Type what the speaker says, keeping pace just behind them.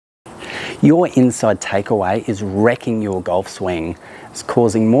Your inside takeaway is wrecking your golf swing. It's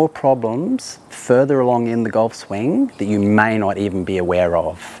causing more problems further along in the golf swing that you may not even be aware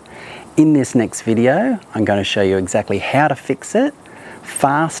of. In this next video, I'm going to show you exactly how to fix it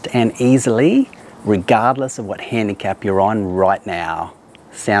fast and easily, regardless of what handicap you're on right now.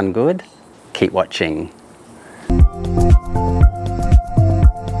 Sound good? Keep watching.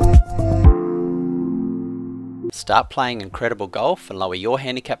 Start playing incredible golf and lower your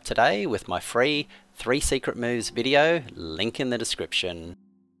handicap today with my free 3 Secret Moves video, link in the description.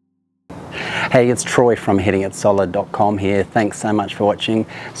 Hey, it's Troy from hittingitsolid.com here. Thanks so much for watching.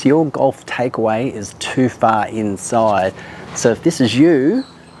 So your golf takeaway is too far inside. So if this is you,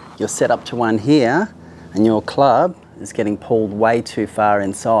 you're set up to one here and your club is getting pulled way too far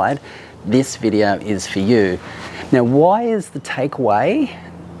inside, this video is for you. Now, why is the takeaway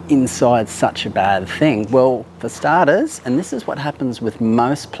inside such a bad thing? Well, for starters, and this is what happens with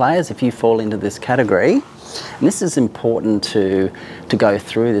most players if you fall into this category, and this is important to go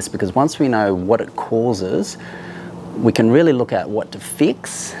through this, because once we know what it causes, we can really look at what to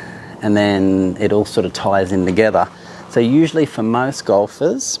fix, and then it all sort of ties in together. So usually for most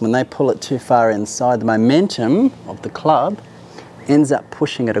golfers, when they pull it too far inside, the momentum of the club ends up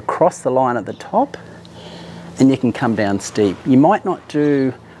pushing it across the line at the top, and you can come down steep. You might not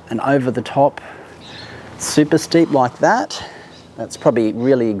do an over the top super steep like that. That's probably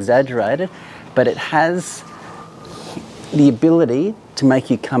really exaggerated, but it has the ability to make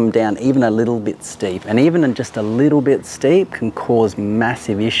you come down even a little bit steep, and even just a little bit steep can cause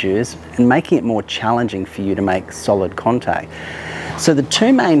massive issues and making it more challenging for you to make solid contact. So the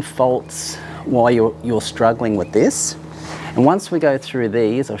two main faults why you're struggling with this, and once we go through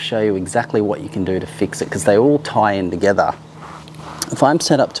these, I'll show you exactly what you can do to fix it, because they all tie in together. If I'm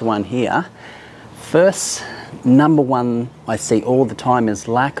set up to one here, first, number one I see all the time is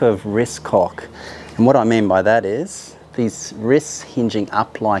lack of wrist cock. And what I mean by that is these wrists hinging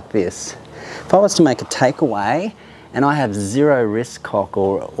up like this. If I was to make a takeaway and I have zero wrist cock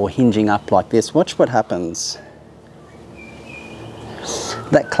or hinging up like this, watch what happens.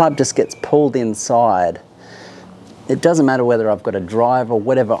 That club just gets pulled inside. It doesn't matter whether I've got a drive or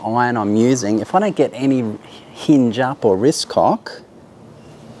whatever iron I'm using. If I don't get any hinge up or wrist cock,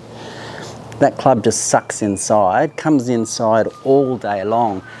 that club just sucks inside, comes inside all day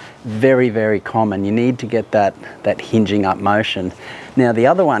long. Very, very common. You need to get that hinging up motion. Now the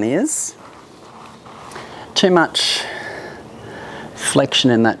other one is too much flexion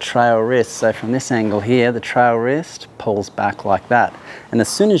in that trail wrist. So from this angle here, the trail wrist pulls back like that. And as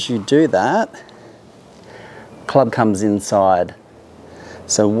soon as you do that, club comes inside.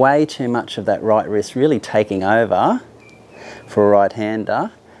 So way too much of that right wrist really taking over for a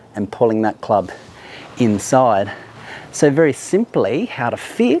right-hander and pulling that club inside. So very simply, how to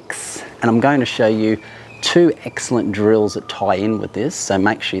fix, and I'm going to show you 2 excellent drills that tie in with this, so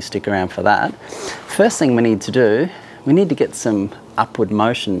make sure you stick around for that. First thing we need to do, we need to get some upward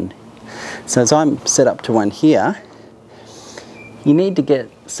motion. So as I'm set up to one here, you need to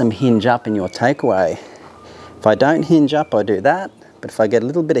get some hinge up in your takeaway. If I don't hinge up, I do that, but if I get a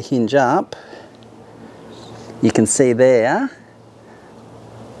little bit of hinge up, you can see there,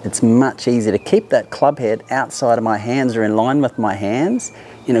 it's much easier to keep that club head outside of my hands or in line with my hands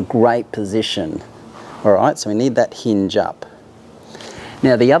in a great position. All right, so we need that hinge up.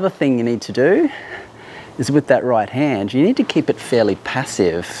 Now the other thing you need to do is with that right hand, you need to keep it fairly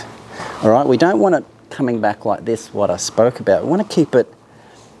passive. All right, we don't want it coming back like this, what I spoke about. We want to keep it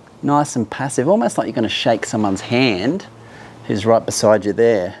nice and passive, almost like you're going to shake someone's hand who's right beside you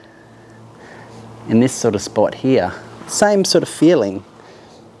there. In this sort of spot here, same sort of feeling.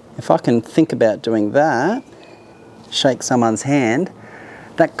 If I can think about doing that, shake someone's hand,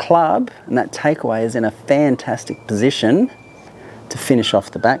 that club and that takeaway is in a fantastic position to finish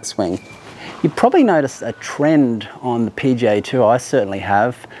off the backswing. You've probably noticed a trend on the PGA Tour, I certainly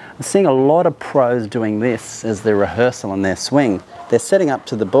have. I'm seeing a lot of pros doing this as their rehearsal on their swing. They're setting up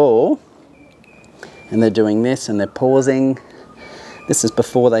to the ball and they're doing this and they're pausing. This is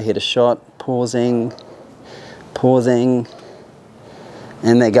before they hit a shot, pausing, pausing,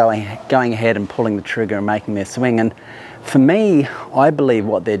 and they're going ahead and pulling the trigger and making their swing. And for me, I believe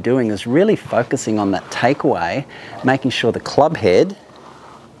what they're doing is really focusing on that takeaway, making sure the club head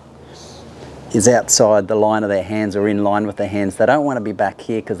is outside the line of their hands or in line with their hands. They don't want to be back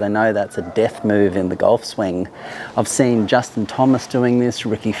here because they know that's a death move in the golf swing. I've seen Justin Thomas doing this,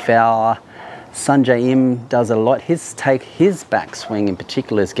 Ricky Fowler, Sanjay Im does a lot. His backswing in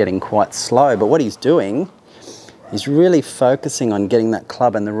particular is getting quite slow, but what he's doing, he's really focusing on getting that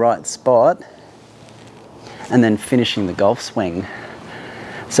club in the right spot and then finishing the golf swing.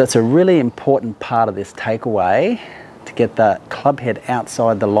 So it's a really important part of this takeaway to get the club head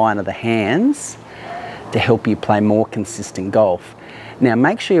outside the line of the hands to help you play more consistent golf. Now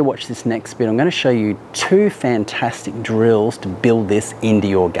make sure you watch this next bit. I'm going to show you 2 fantastic drills to build this into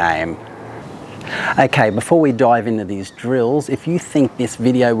your game. Okay, before we dive into these drills, if you think this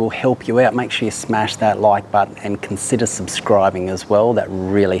video will help you out, make sure you smash that like button and consider subscribing as well. That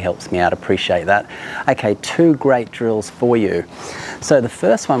really helps me out, appreciate that. Okay, 2 great drills for you. So the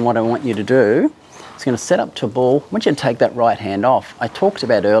first one, what I want you to do, is going to set up to a ball. I want you to take that right hand off. I talked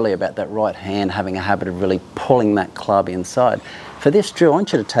about earlier about that right hand having a habit of really pulling that club inside. For this drill, I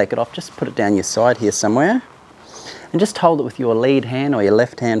want you to take it off, just put it down your side here somewhere, and just hold it with your lead hand or your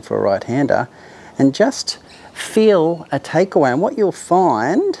left hand for a right-hander, and just feel a takeaway. And what you'll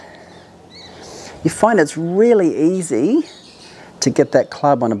find, it's really easy to get that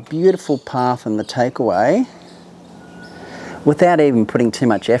club on a beautiful path in the takeaway without even putting too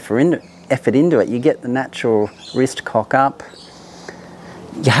much effort into it. You get the natural wrist cock up.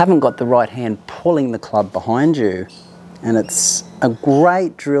 You haven't got the right hand pulling the club behind you. And it's a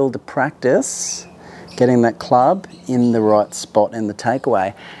great drill to practice getting that club in the right spot in the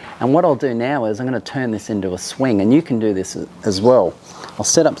takeaway. And what I'll do now is I'm going to turn this into a swing, and you can do this as well. I'll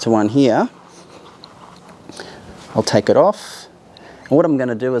set up to one here. I'll take it off. And what I'm going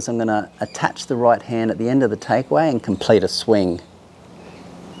to do is I'm going to attach the right hand at the end of the takeaway and complete a swing.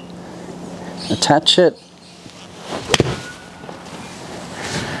 Attach it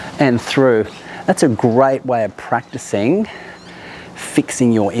and through. That's a great way of practicing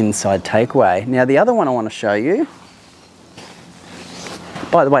fixing your inside takeaway. Now the other one I want to show you,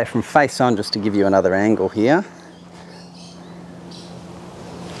 by the way, from face on, just to give you another angle here,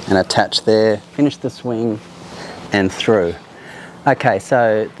 and attach there, finish the swing and through. Okay,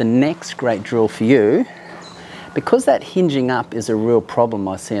 so the next great drill for you, because that hinging up is a real problem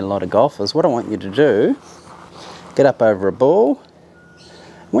I see in a lot of golfers, what I want you to do, get up over a ball. I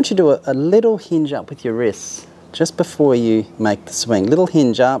want you to do a little hinge up with your wrists just before you make the swing. Little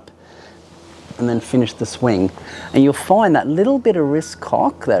hinge up and then finish the swing. And you'll find that little bit of wrist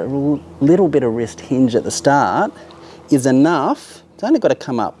cock, that little bit of wrist hinge at the start is enough. It's only got to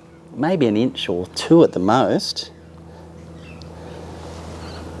come up maybe an inch or 2 at the most.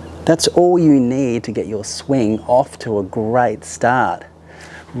 That's all you need to get your swing off to a great start.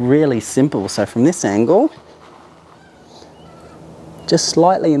 Really simple. So from this angle, just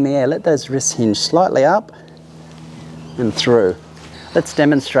slightly in the air, let those wrists hinge slightly up and through. Let's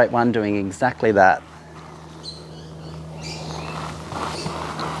demonstrate one doing exactly that.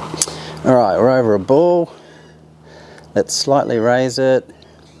 All right, we're over a ball. Let's slightly raise it.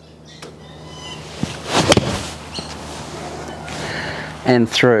 And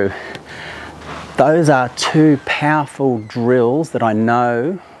through. Those are 2 powerful drills that I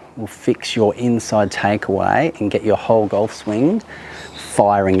know will fix your inside takeaway and get your whole golf swing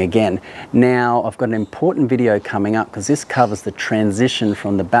firing again. Now I've got an important video coming up because this covers the transition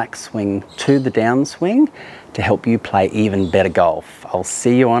from the backswing to the downswing to help you play even better golf. I'll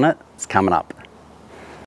see you on it. It's coming up.